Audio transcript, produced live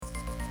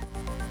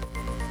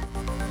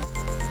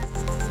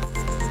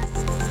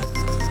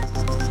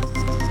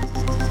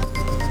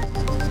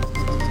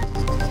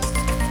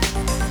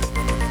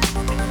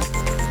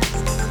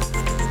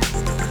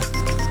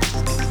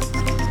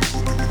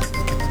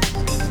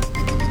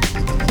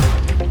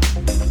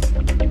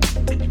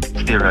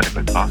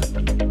theoretically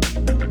possible.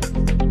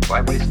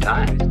 Why waste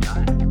time?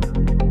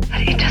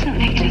 But it doesn't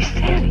make any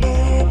sense.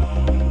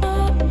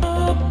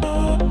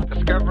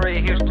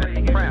 Discovery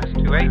Houston, press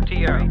to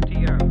ATO.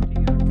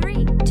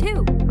 3,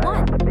 2,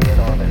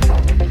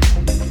 1.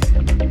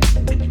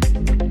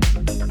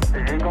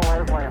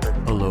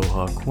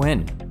 Aloha,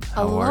 Quinn.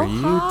 How are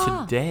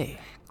Aloha. you today?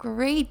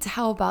 Great.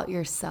 How about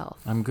yourself?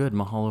 I'm good.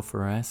 Mahalo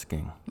for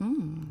asking.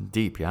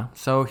 Deep, yeah?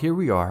 So here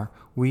we are.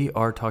 We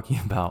are talking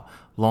about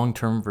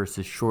long-term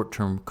versus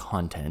short-term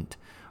content,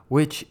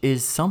 which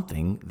is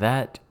something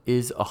that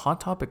is a hot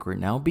topic right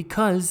now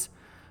because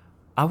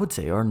I would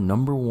say our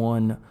number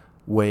one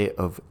way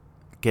of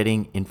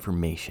getting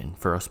information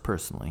for us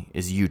personally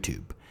is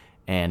YouTube.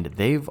 And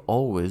they've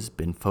always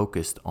been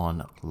focused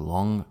on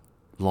long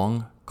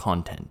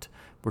content.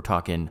 We're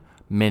talking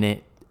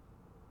minute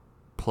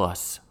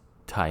plus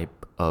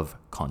type of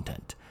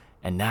content.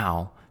 And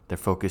now they're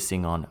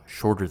focusing on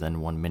shorter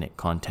than 1 minute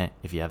content.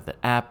 If you have the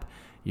app,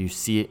 you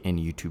see it in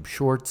YouTube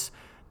Shorts.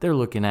 They're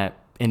looking at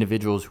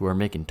individuals who are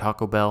making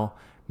Taco Bell,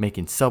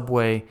 making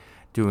Subway,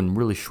 doing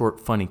really short,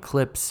 funny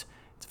clips.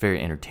 It's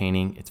very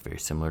entertaining. It's very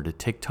similar to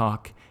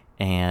TikTok.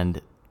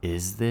 And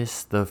is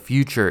this the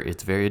future?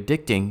 It's very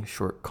addicting,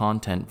 short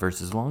content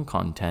versus long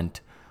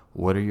content.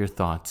 What are your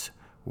thoughts?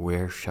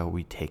 Where shall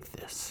we take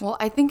this? Well,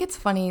 I think it's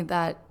funny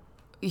that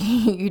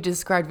you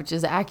described, which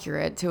is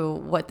accurate to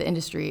what the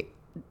industry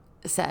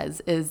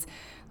says, is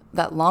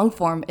that long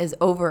form is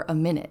over a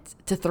minute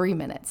to 3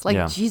 minutes. Like,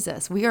 Yeah.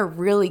 Jesus, we are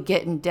really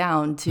getting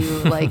down to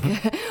like,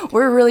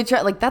 we're really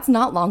trying, like, that's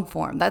not long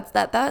form.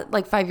 That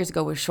like 5 years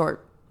ago was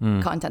short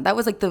content. That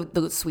was like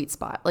the sweet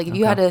spot. Like if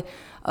you had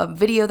a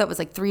video that was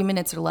like 3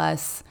 minutes or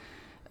less,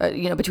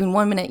 between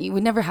 1 minute, you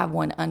would never have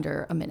one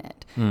under a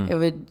minute. It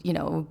would,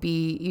 it would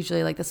be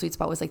usually like the sweet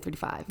spot was like 3 to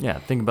 5. Yeah,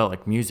 think about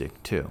like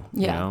music too.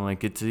 Yeah. You know,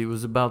 like it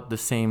was about the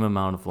same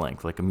amount of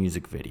length, like a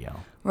music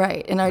video.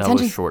 Right. And our That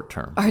attention was short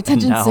term. Our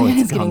attention and now span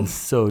it's is getting gone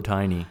so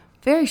tiny.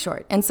 very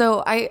short. And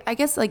so I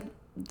guess like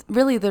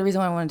really the reason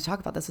why I wanted to talk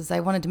about this is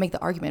I wanted to make the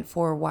argument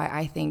for why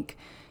I think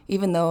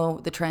even though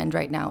the trend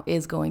right now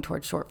is going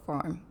towards short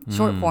form,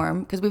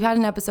 because we've had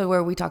an episode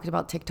where we talked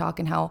about TikTok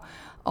and how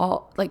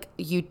all like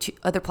YouTube,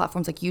 other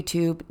platforms like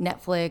YouTube,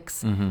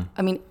 Netflix,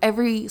 I mean,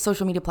 every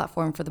social media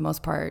platform for the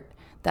most part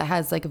that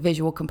has like a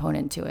visual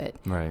component to it.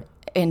 Right.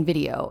 And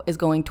video is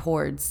going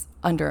towards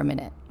under a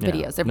minute Yeah.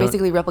 videos. They're No-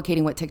 basically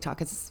replicating what TikTok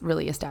has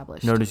really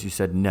established. Notice you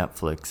said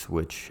Netflix,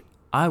 which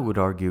I would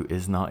argue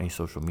is not a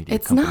social media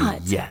It's company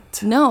not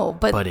yet. No,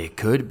 But it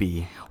could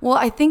be. well,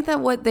 I think that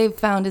what they've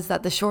found is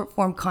that the short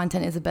form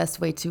content is the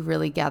best way to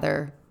really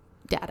gather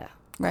data,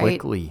 right?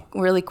 Quickly.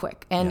 Really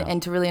quick. And Yeah.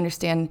 and to really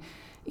understand,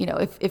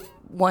 if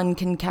one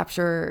can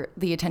capture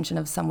the attention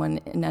of someone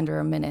in under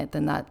a minute,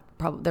 then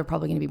they're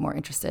probably going to be more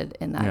interested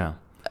in that Yeah.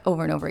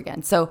 over and over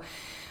again. So,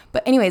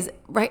 but anyways,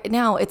 right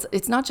now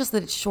it's not just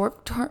that it's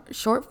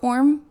short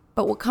form,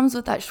 but what comes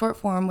with that short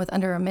form with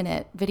under a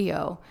minute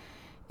video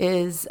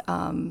is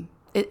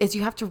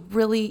you have to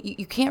really,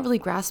 you can't really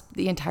grasp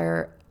the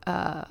entire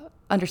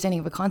understanding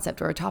of a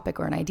concept or a topic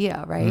or an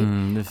idea, right?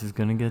 This is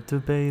going to get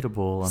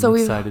debatable. So I'm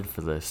we- excited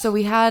for this. So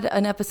we had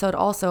an episode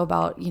also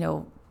about,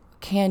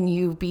 can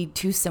you be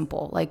too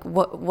simple? Like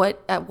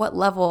at what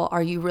level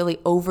are you really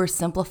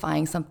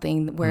oversimplifying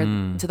something where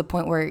to the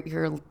point where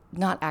you're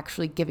not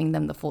actually giving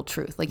them the full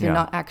truth? Like you're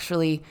Yeah. not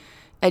actually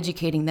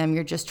educating them.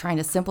 You're just trying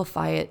to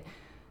simplify it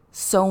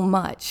so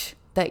much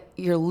that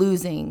you're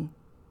losing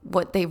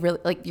what they really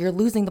like. You're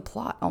losing the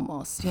plot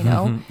almost,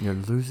 You're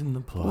losing the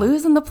plot.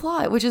 losing the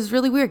plot, which is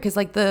really weird because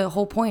like the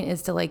whole point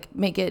is to like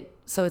make it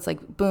so it's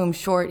like boom,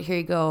 short, here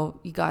you go,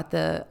 you got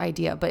the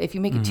idea. But if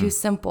you make it too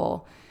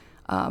simple,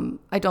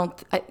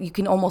 you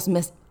can almost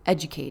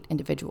miseducate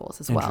individuals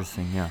as well.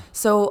 Interesting, yeah.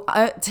 So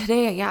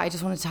today, I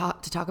just wanted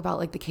to talk about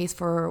like the case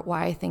for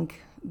why I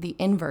think the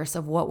inverse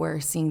of what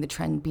we're seeing the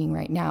trend being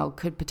right now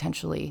could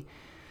potentially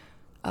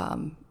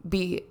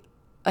be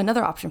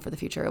another option for the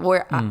future,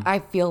 where I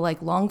feel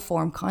like long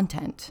form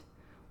content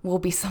will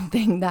be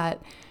something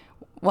that,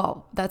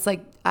 well, that's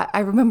like, I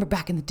remember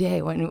back in the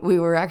day when we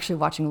were actually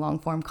watching long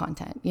form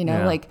content,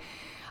 Yeah. like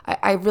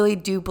I really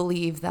do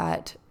believe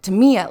that, to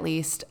me at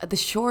least, the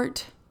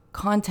short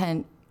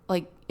content,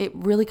 like it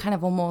really kind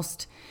of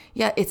almost,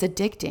 it's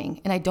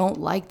addicting. And I don't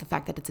like the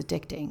fact that it's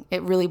addicting.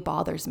 It really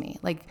bothers me.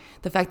 Like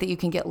the fact that you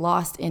can get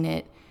lost in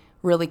it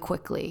really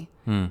quickly.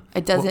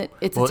 It doesn't,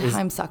 it's a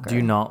time sucker. Do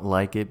you not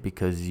like it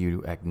because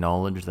you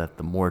acknowledge that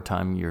the more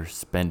time you're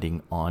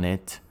spending on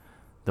it,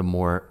 the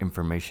more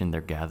information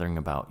they're gathering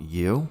about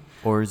you?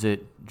 Or is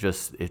it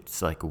just,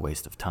 it's like a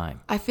waste of time?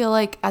 I feel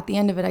like at the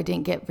end of it, I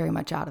didn't get very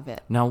much out of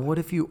it. Now, what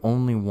if you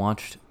only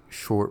watched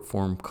short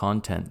form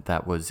content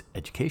that was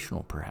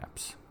educational,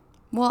 perhaps?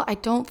 Well, I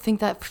don't think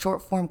that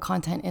short form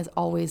content is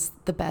always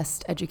the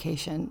best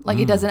education. Like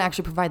it doesn't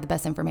actually provide the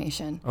best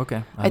information.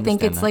 Okay. I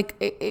think it's understand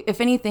like,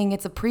 if anything,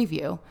 it's a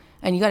preview,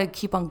 and you got to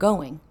keep on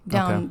going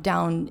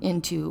down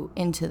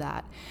into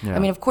that. Yeah. I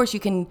mean, of course you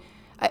can,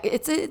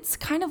 it's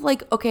kind of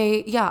like,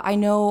 okay, yeah, I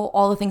know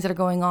all the things that are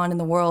going on in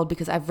the world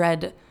because I've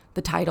read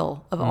the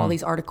title of all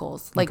these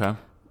articles. Like, Okay.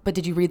 but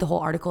did you read the whole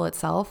article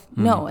itself?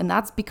 No. And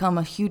that's become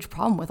a huge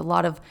problem with a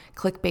lot of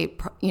clickbait,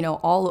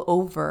 all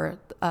over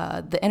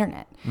the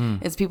internet.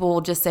 Is people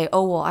will just say,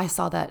 oh, well, I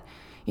saw that,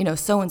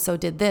 so-and-so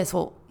did this.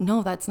 Well,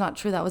 no, that's not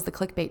true. That was the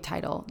clickbait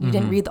title. You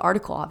didn't read the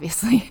article,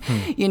 obviously,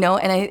 and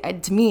I,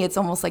 to me, it's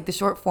almost like the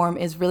short form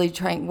is really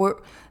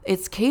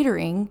it's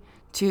catering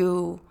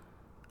to,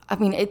 I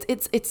mean,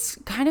 it's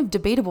kind of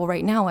debatable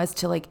right now as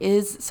to like,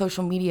 is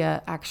social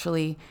media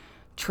actually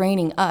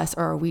training us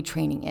or are we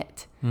training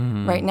it?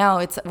 Right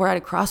now we're at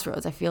a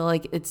crossroads. I feel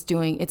like it's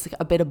like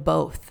a bit of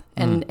both.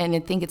 And I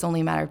think it's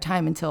only a matter of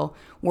time until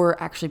we're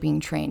actually being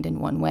trained in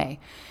one way.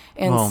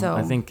 And so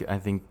I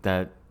think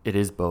that it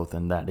is both,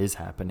 and that is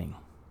happening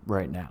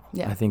right now.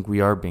 Yeah. I think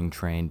we are being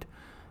trained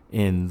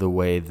in the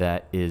way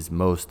that is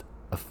most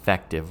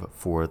effective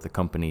for the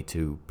company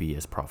to be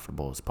as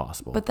profitable as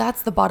possible. But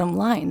that's the bottom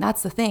line.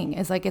 That's the thing.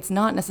 Is like, it's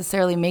not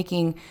necessarily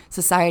making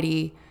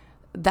society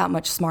that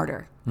much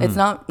smarter. It's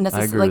not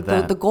necessarily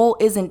like the goal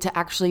isn't to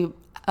actually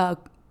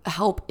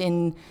help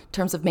in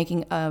terms of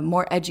making a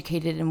more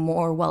educated and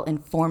more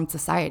well-informed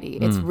society.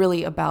 It's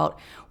really about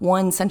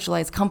one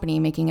centralized company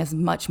making as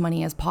much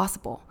money as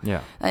possible.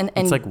 Yeah. And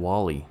it's like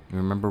WALL-E. You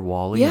remember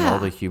WALL-E? Yeah. All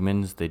the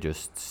humans, they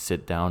just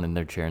sit down in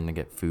their chair and they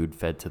get food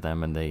fed to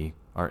them and they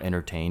are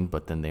entertained,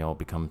 but then they all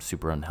become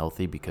super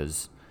unhealthy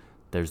because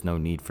there's no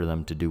need for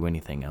them to do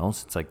anything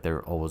else. It's like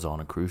they're always on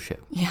a cruise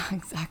ship. Yeah,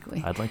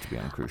 exactly. I'd like to be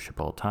on a cruise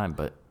ship all the time,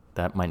 but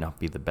that might not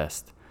be the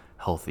best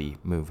healthy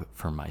move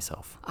for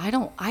myself. I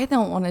don't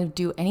want to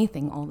do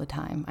anything all the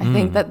time. I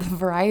think that the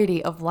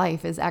variety of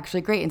life is actually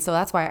great. And so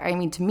that's why, I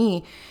mean, to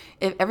me,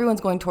 if everyone's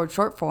going towards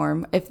short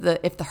form, if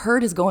the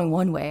herd is going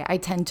one way, I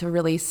tend to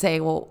really say,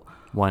 well,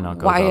 why not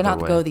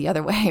go the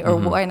other way? Or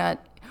why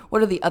not,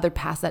 what are the other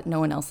paths that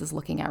no one else is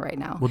looking at right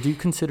now? Well, do you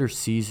consider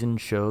season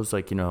shows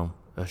like,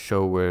 a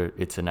show where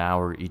it's an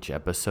hour each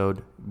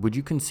episode? Would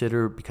you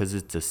consider, because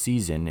it's a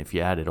season, if you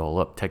add it all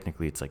up,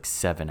 technically it's like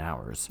 7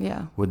 hours.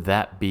 Yeah. Would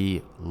that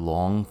be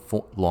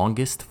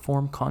longest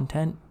form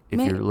content? If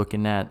you're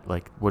looking at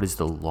like, what is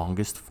the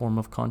longest form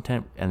of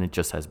content and it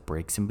just has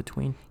breaks in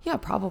between? Yeah,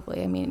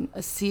 probably. I mean,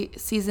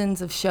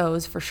 seasons of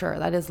shows for sure.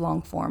 That is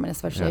long form, and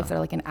especially if they're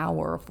like an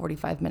hour or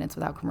 45 minutes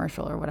without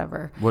commercial or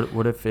whatever.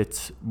 What if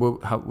it's,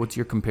 what's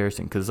your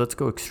comparison? Because let's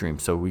go extreme.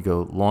 So we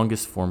go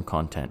longest form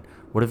content.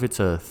 What if it's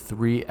a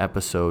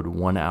 3-episode,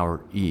 1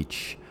 hour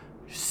each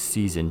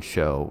season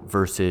show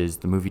versus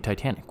the movie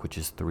Titanic, which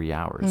is 3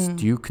 hours?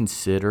 Do you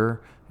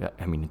consider,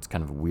 I mean, it's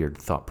kind of a weird,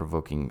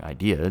 thought-provoking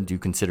idea. Do you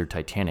consider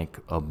Titanic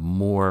a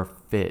more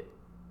fit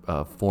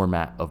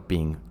format of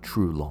being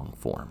true long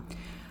form?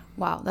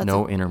 Wow.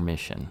 No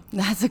intermission.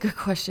 That's a good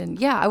question.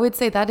 Yeah, I would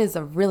say that is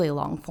a really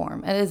long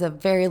form. It is a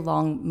very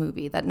long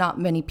movie that not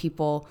many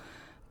people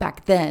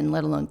back then,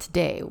 let alone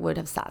today, would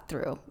have sat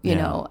through, you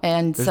know.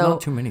 And there's not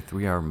too many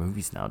 3-hour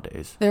movies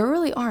nowadays. There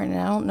really aren't, and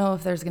I don't know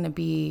if there's going to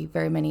be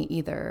very many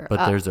either.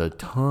 But there's a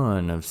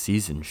ton of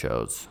season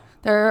shows.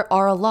 There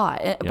are a lot.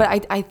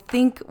 But I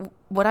think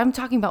what I'm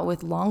talking about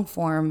with long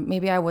form,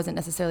 maybe I wasn't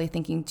necessarily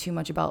thinking too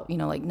much about,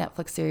 like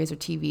Netflix series or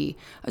TV.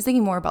 I was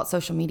thinking more about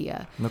social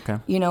media. Okay.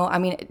 I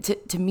mean,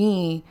 to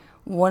me,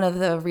 one of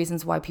the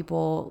reasons why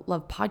people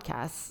love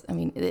podcasts, I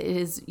mean, it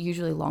is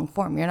usually long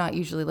form. You're not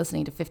usually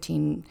listening to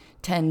 10,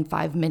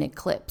 5-minute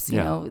clips. You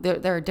know,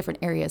 there are different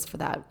areas for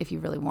that if you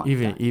really want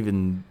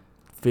Even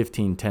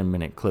 15,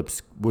 10-minute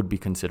clips would be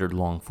considered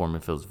long form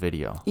if it was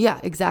video.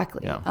 Yeah,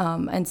 exactly. Yeah.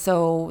 And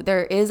so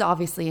there is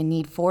obviously a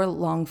need for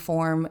long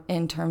form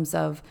in terms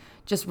of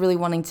just really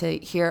wanting to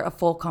hear a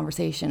full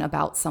conversation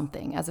about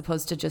something as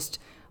opposed to just,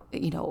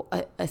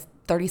 a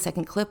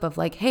 30-second clip of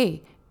like,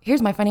 hey, here's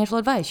my financial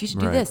advice. You should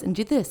do this and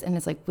do this. And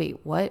it's like, wait,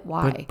 what?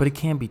 Why? But it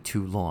can't be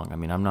too long. I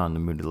mean, I'm not in the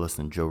mood to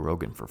listen to Joe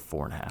Rogan for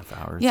 4.5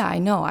 hours. Yeah, I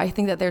know. I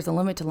think that there's a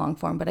limit to long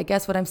form. But I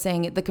guess what I'm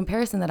saying, the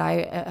comparison that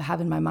I have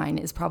in my mind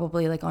is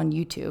probably like on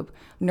YouTube,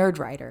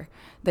 Nerdwriter.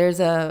 There's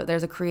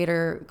a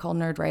creator called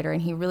Nerdwriter,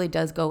 and he really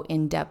does go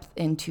in depth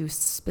into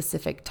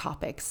specific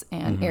topics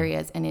and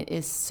areas. And it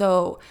is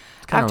so...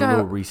 It's kind of a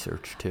little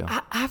research, too.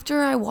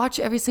 After I watch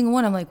every single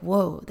one, I'm like,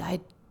 whoa,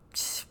 that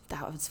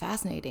was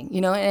fascinating,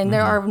 and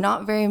there are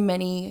not very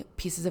many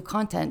pieces of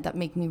content that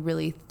make me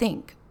really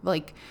think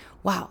like,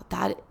 wow,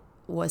 that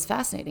was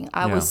fascinating.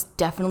 I was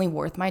definitely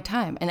worth my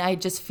time. And I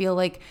just feel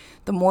like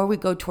the more we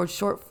go towards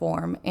short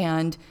form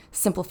and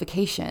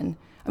simplification,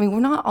 I mean,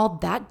 we're not all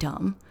that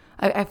dumb.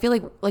 I feel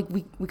like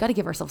we got to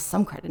give ourselves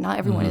some credit. Not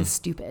everyone is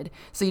stupid.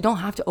 So you don't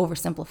have to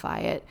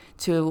oversimplify it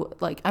to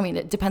like, I mean,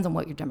 it depends on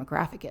what your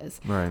demographic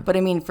is. Right. But I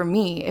mean, for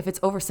me, if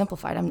it's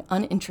oversimplified, I'm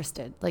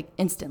uninterested, like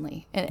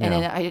instantly. And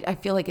I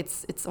feel like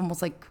it's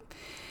almost like,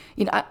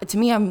 to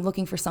me, I'm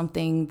looking for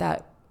something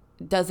that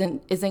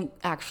isn't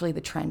actually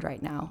the trend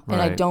right now.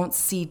 And I don't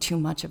see too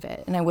much of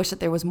it. And I wish that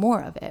there was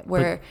more of it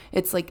where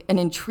it's like an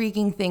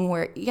intriguing thing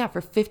where,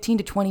 for 15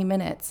 to 20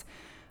 minutes,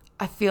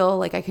 I feel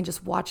like I can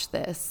just watch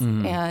this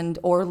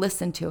or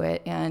listen to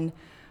it, and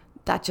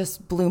that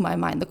just blew my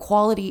mind. The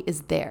quality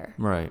is there.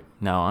 Right.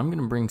 Now, I'm going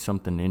to bring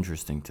something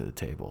interesting to the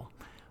table.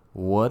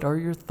 What are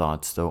your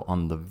thoughts, though,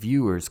 on the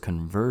viewers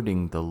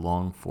converting the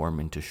long form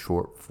into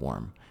short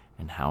form?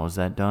 And how is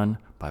that done?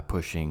 By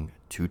pushing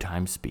 2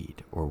 times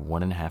speed or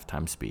 1.5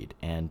 times speed.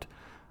 And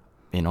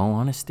in all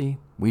honesty,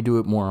 we do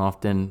it more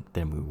often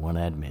than we want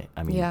to admit.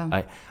 I mean,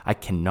 Yeah. I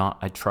cannot.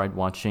 I tried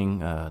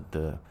watching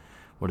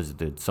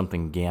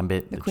something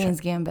Gambit. The Queen's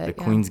Gambit. The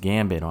yeah. Queen's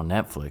Gambit on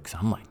Netflix.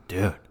 I'm like,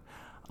 dude,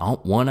 I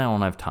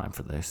don't have time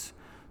for this.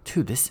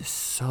 Dude, this is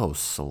so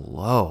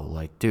slow.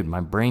 Like, dude, my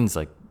brain's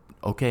like,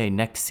 okay,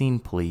 next scene,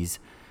 please.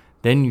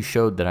 Then you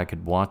showed that I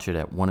could watch it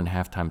at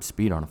 1.5 times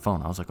speed on a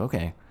phone. I was like,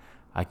 okay,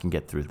 I can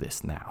get through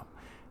this now.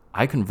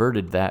 I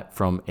converted that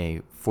from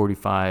a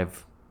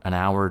 45 an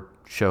hour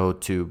show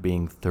to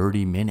being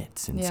 30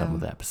 minutes in some Yeah. of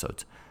the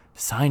episodes.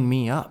 Sign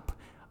me up.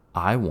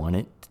 I want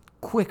it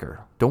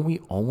quicker. Don't we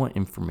all want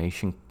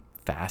information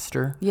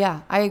faster?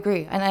 Yeah, I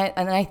agree, and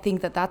I think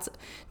that's,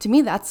 to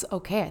me, that's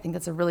okay. I think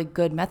that's a really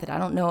good method. I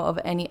don't know of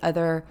any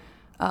other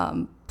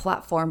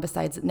platform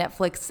besides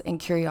Netflix and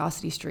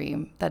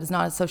CuriosityStream that is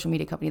not a social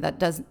media company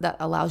that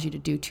allows you to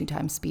do 2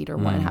 times speed or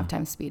 1.5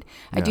 times speed.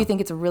 I do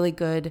think it's a really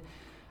good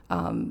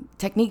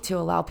technique to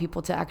allow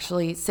people to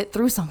actually sit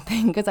through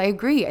something, because I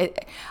agree.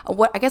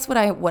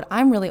 What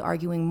I'm really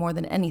arguing more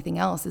than anything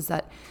else is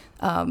that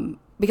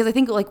because I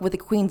think, like, with the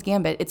Queen's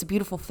Gambit, it's a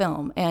beautiful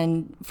film,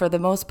 and for the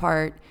most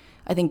part,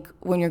 I think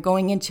when you're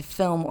going into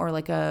film or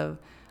like a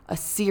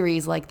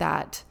series like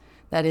that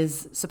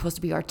is supposed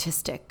to be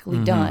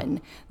artistically done,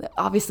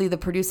 obviously the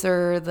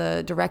producer,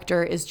 the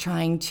director is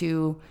trying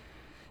to,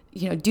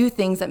 do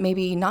things that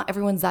maybe not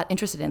everyone's that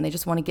interested in. They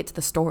just want to get to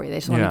the story. They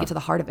just want to get to the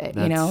heart of it,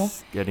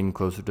 That's getting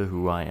closer to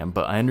who I am.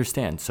 But I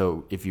understand.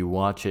 So if you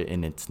watch it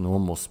in its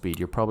normal speed,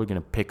 you're probably going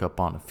to pick up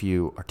on a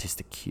few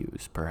artistic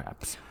cues,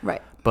 perhaps.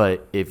 Right.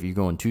 But if you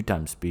go in 2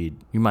 times speed,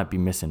 you might be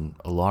missing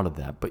a lot of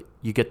that. But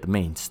you get the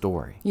main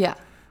story. Yeah.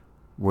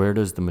 Where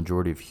does the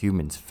majority of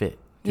humans fit?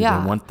 Do they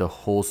want the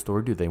whole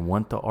story? Do they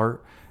want the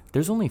art?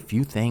 There's only a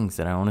few things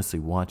that I honestly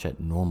watch at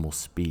normal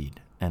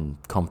speed and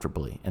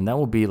comfortably, and that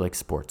will be like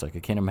sports. Like, I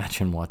can't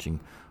imagine watching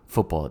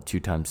football at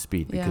 2 times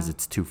speed because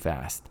it's too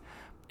fast.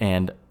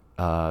 And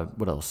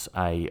what else?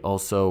 I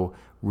also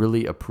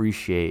really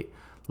appreciate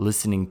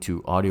listening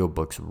to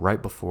audiobooks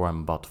right before I'm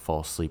about to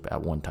fall asleep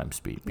at 1 time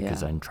speed,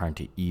 because I'm trying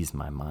to ease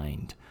my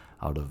mind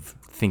out of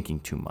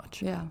thinking too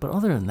much. Yeah. But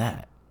other than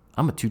that,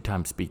 I'm a 2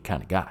 times speed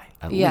kind of guy,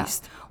 at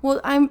least. Well,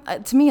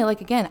 to me,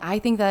 like, again, I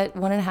think that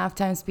 1.5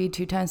 times speed,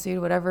 2 times speed,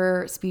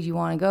 whatever speed you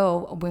want to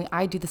go, when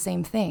I do the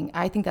same thing.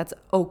 I think that's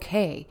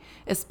okay,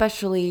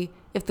 especially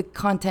if the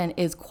content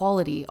is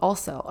quality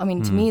also. I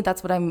mean, to me,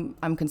 that's what I'm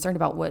concerned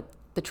about. What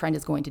the trend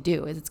is going to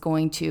do is it's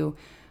going to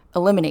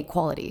eliminate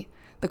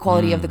the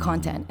quality of the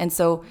content. And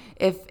so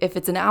if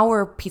it's an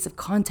hour piece of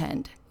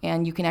content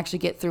and you can actually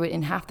get through it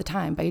in half the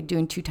time by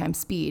doing 2 times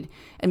speed,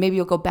 and maybe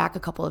you'll go back a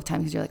couple of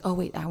times because you're like, oh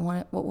wait, I want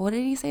it. What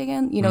did he say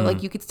again?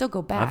 Like, you could still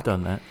go back. I've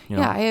done that.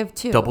 I have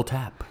too. Double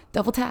tap.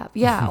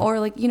 Yeah. Or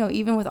like,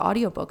 even with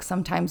audiobooks,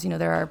 sometimes,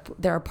 there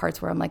are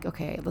parts where I'm like,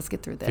 okay, let's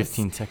get through this.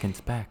 15 seconds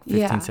back,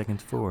 15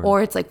 seconds forward.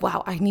 Or it's like,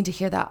 wow, I need to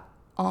hear that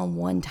on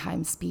 1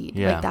 time speed.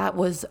 Yeah. Like, that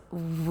was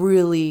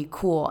really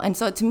cool. And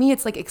so to me,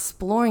 it's like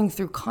exploring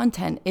through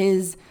content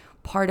is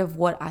part of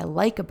what I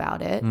like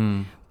about it.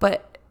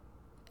 But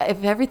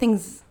if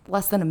everything's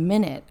less than a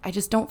minute, I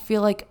just don't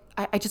feel like,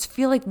 I just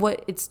feel like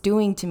what it's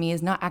doing to me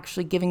is not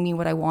actually giving me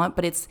what I want,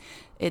 but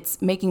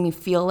it's making me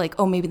feel like,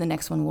 oh, maybe the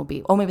next one will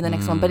be, oh, maybe the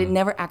next one, but it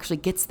never actually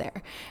gets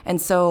there. And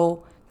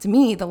so to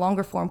me, the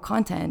longer form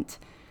content,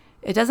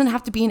 it doesn't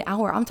have to be an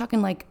hour. I'm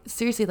talking like,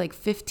 seriously, like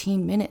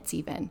 15 minutes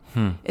even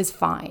is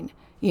fine,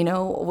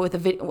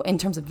 with in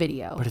terms of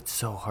video. But it's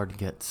so hard to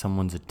get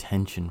someone's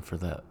attention for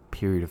that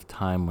period of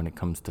time when it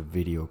comes to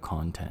video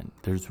content.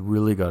 There's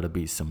really got to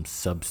be some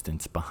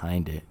substance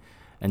behind it.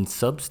 And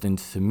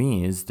substance to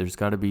me is there's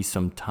got to be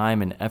some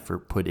time and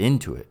effort put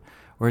into it.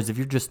 Whereas if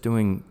you're just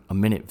doing a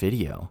minute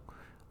video,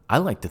 I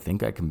like to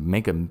think I can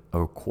make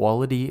a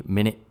quality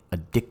minute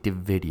addictive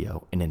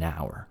video in an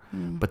hour.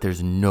 But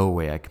there's no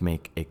way I can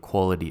make a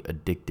quality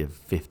addictive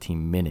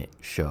 15-minute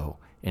show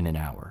in an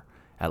hour.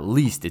 At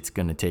least it's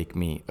going to take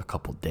me a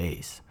couple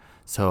days.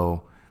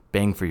 So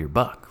bang for your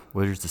buck.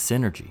 Where's the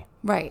synergy?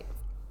 Right.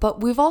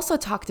 But we've also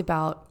talked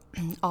about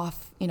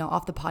off the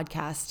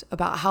podcast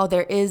about how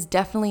there is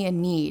definitely a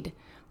need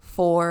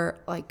for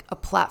like a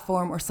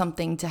platform or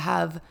something to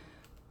have,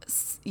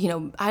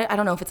 I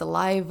don't know if it's a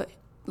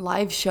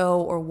live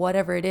show or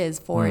whatever it is,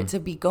 for it to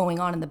be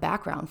going on in the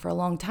background for a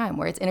long time,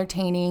 where it's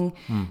entertaining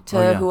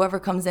to whoever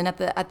comes in at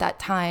that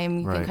time.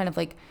 You can kind of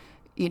like,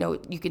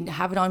 you can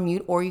have it on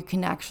mute, or you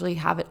can actually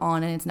have it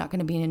on and it's not going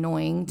to be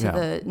annoying to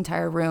the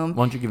entire room.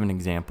 Why don't you give an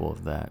example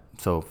of that?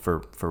 So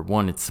for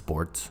one, it's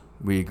sports.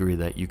 We agree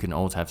that you can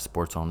always have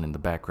sports on in the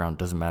background.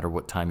 Doesn't matter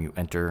what time you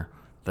enter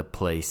the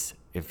place.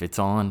 If it's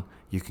on,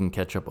 you can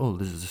catch up. Oh,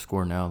 this is the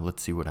score now.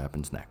 Let's see what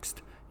happens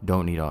next.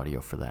 don't need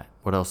audio for that.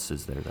 What else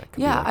is there that could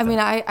be Yeah, like I mean,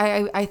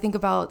 that? I think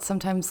about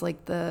sometimes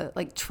like the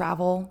like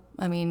travel.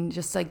 I mean,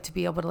 just like to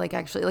be able to like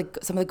actually like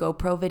some of the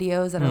GoPro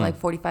videos that are like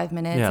 45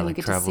 minutes Yeah, and like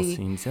you get to travel see.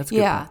 scenes. That's a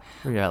good. Yeah,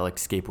 Or yeah, like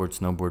skateboard,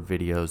 snowboard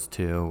videos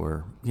too,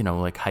 or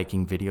like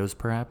hiking videos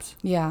perhaps.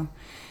 yeah,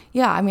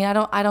 yeah. I mean, I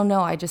don't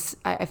know.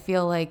 I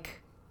feel like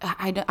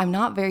I'm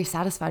not very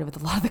satisfied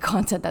with a lot of the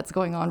content that's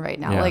going on right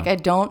now. Yeah. Like I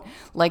don't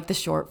like the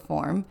short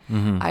form.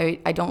 Mm-hmm.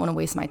 I don't want to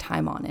waste my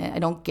time on it. I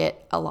don't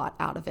get a lot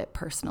out of it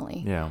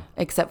personally. Yeah.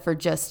 Except for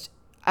just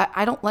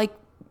I don't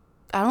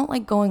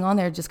like going on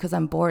there just because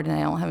I'm bored and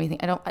I don't have anything.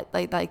 I don't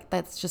like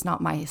that's just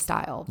not my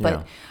style. But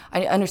Yeah.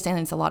 I understand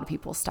it's a lot of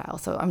people's style,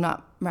 so I'm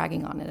not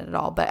ragging on it at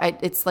all. But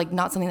it's like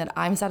not something that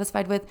I'm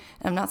satisfied with,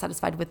 and I'm not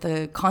satisfied with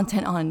the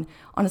content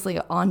honestly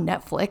on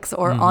Netflix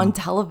or on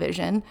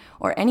television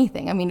or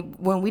anything. I mean,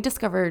 when we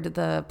discovered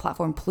the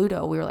platform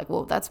Pluto, we were like,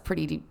 well, that's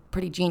pretty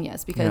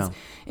genius because Yeah.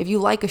 if you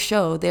like a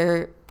show,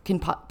 there can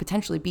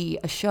potentially be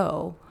a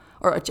show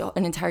or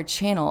an entire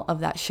channel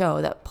of that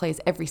show that plays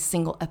every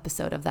single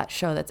episode of that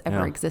show that's ever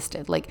Yeah.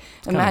 existed. Like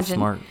kind of a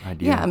smart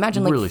idea. Yeah,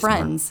 imagine like Really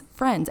smart.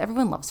 Friends.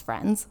 Everyone loves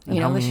Friends. And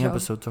how many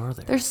episodes are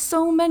there? There's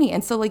so many,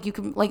 and so like you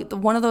can like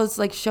one of those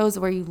like shows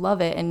where you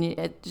love it and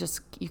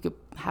you could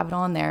have it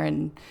on there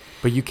and.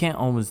 But you can't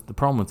always. The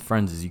problem with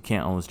Friends is you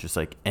can't always just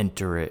like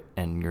enter it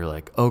and you're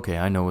like, okay,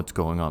 I know what's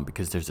going on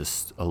because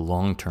there's a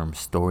long-term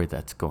story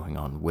that's going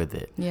on with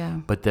it. Yeah.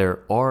 But there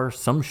are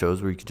some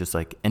shows where you could just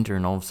like enter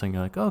and all of a sudden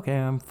you're like, okay,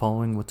 I'm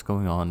following what's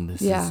going on.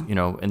 This Yeah. is,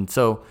 and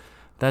so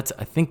I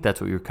think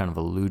that's what you're kind of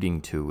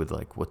alluding to with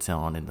like what's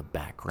on in the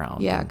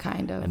background. Yeah, and,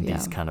 kind of, And yeah.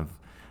 these kind of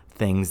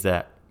things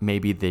that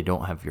maybe they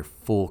don't have your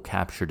full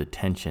captured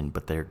attention,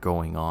 but they're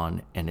going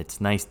on, and it's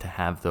nice to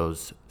have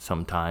those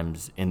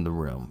sometimes in the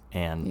room.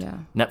 And Yeah.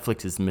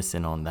 Netflix is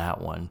missing on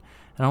that one.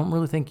 And I don't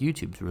really think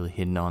YouTube's really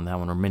hidden on that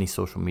one, or many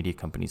social media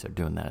companies are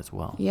doing that as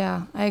well.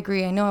 Yeah, I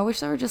agree. I know. I wish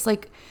there were just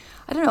like,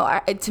 I don't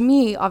know. To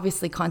me,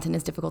 obviously, content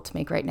is difficult to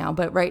make right now.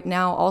 But right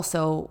now,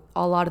 also,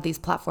 a lot of these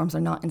platforms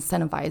are not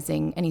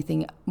incentivizing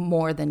anything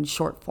more than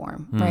short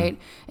form, right?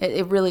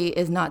 It really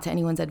is not to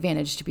anyone's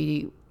advantage to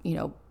be,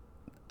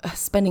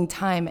 spending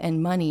time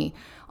and money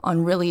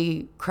on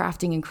really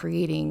crafting and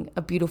creating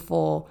a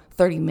beautiful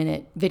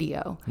 30-minute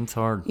video. It's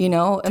hard. I mean,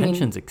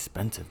 Attention's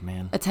expensive,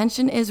 man.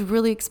 attention is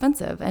really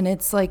expensive, and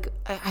it's like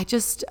I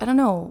don't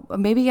know,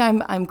 maybe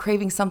I'm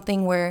craving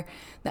something where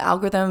the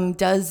algorithm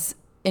does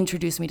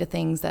introduce me to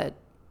things that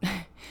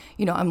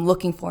I'm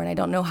looking for, and I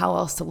don't know how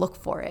else to look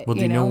for it. Well,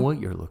 do you know what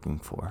you're looking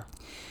for?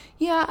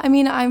 Yeah, I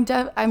mean, I'm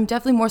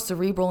definitely more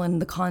cerebral in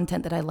the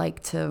content that I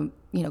like to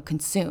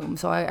consume.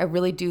 So I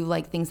really do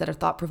like things that are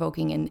thought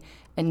provoking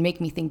and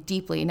make me think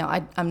deeply. Now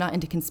I'm not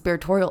into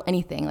conspiratorial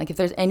anything. Like if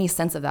there's any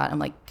sense of that, I'm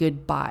like,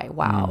 goodbye.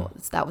 Wow,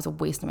 that was a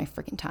waste of my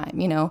freaking time.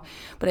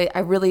 But I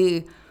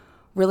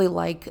really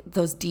like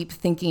those deep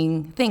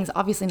thinking things.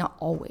 Obviously not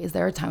always.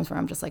 There are times where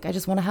I'm just like, I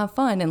just want to have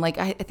fun. And like,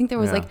 I think there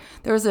was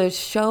there was a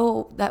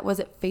show that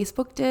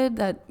Facebook did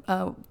that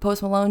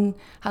Post Malone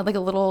had like a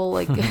little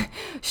like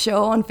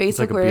show on Facebook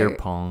like a where beer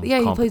pong he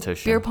plays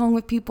competition. beer pong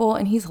with people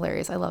and he's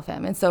hilarious. I love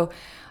him. And so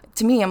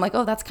to me, I'm like,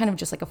 oh, that's kind of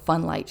just like a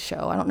fun light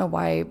show. I don't know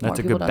why more That's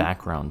a people good don't.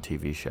 background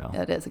TV show.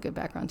 It is a good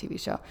background TV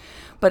show.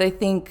 But I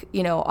think,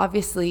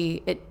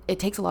 obviously it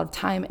takes a lot of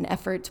time and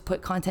effort to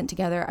put content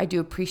together. I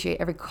do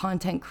appreciate every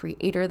content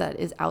creator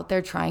that is out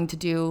there trying to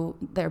do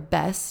their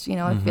best.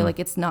 I feel like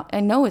I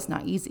know it's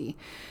not easy.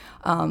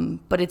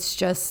 But it's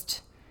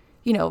just,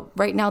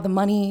 right now the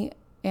money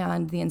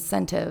and the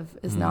incentive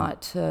is not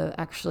to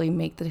actually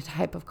make the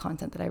type of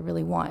content that I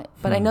really want.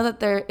 But I know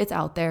that it's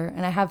out there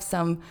and I have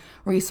some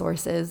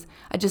resources.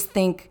 I just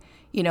think,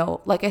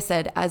 like I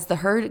said, as the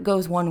herd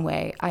goes one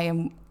way, I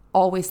am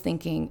always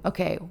thinking,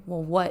 okay,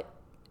 well, what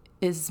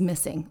is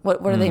missing?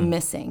 What are they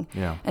missing?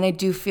 Yeah. And I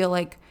do feel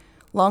like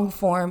long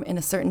form in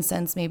a certain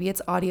sense, maybe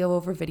it's audio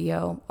over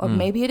video, or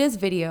maybe it is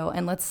video.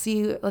 And let's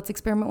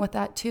experiment with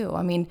that too.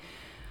 I mean,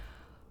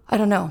 I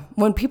don't know.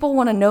 When people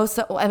want to know,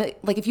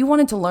 like if you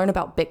wanted to learn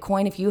about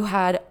Bitcoin, if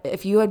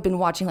you had been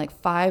watching like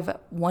 5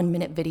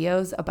 1-minute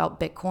videos about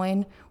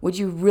Bitcoin, would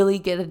you really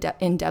get an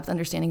in-depth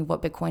understanding of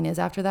what Bitcoin is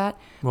after that?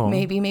 Well,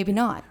 maybe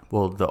not.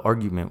 Well, the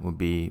argument would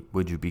be,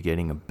 would you be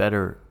getting a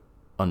better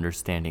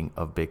understanding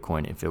of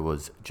Bitcoin if it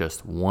was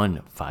just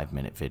one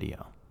 5-minute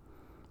video?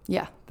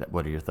 Yeah.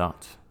 What are your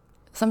thoughts?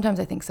 Sometimes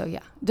I think so. Yeah.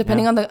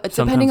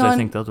 Sometimes I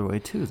think the other way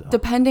too, though.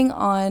 Depending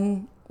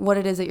on what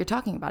it is that you're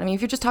talking about. I mean,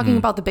 if you're just talking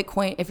about the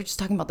Bitcoin, if you're just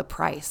talking about the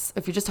price,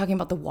 if you're just talking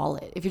about the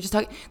wallet, if you're just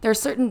talking, there are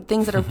certain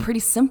things that are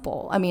pretty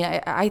simple. I mean,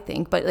 I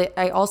think, but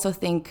I also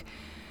think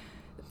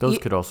those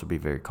could also be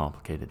very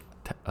complicated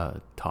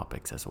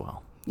topics as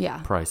well.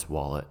 Yeah. Price,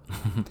 wallet.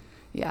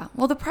 Yeah.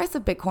 Well, the price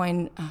of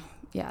Bitcoin,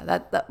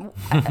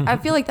 I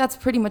feel like that's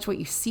pretty much what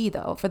you see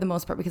though, for the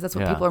most part, because that's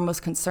what people are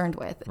most concerned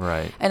with.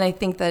 Right. And I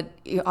think that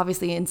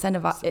obviously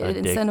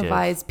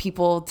incentivize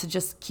people to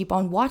just keep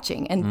on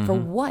watching. And for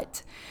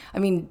what? I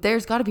mean,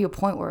 there's got to be a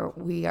point where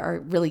we are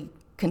really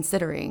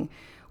considering,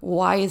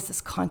 why is this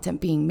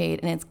content being made?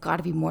 And it's got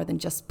to be more than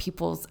just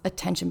people's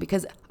attention,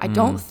 because I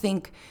don't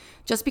think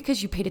just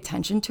because you paid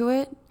attention to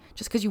it,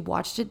 just because you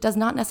watched it, does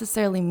not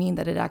necessarily mean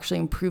that it actually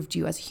improved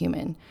you as a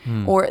human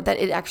or that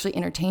it actually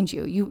entertained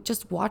you. You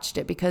just watched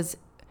it because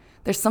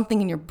there's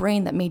something in your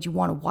brain that made you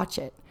want to watch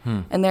it.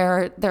 And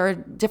there are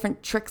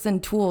different tricks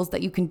and tools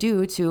that you can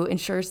do to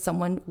ensure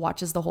someone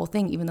watches the whole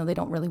thing, even though they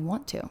don't really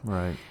want to.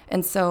 Right.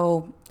 And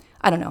so,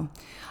 I don't know.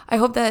 I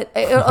hope that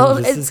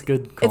This is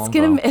good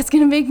convo. it's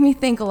gonna make me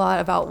think a lot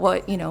about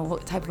what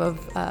type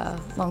of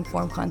long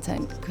form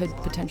content could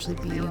potentially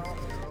be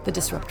the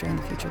disruptor in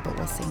the future, but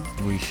we'll see.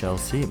 We shall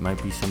see. It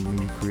might be something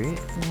you create.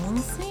 We'll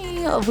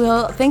see.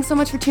 Well, thanks so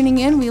much for tuning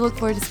in. We look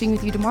forward to speaking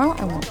with you tomorrow,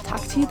 and we'll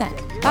talk to you then.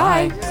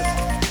 Bye.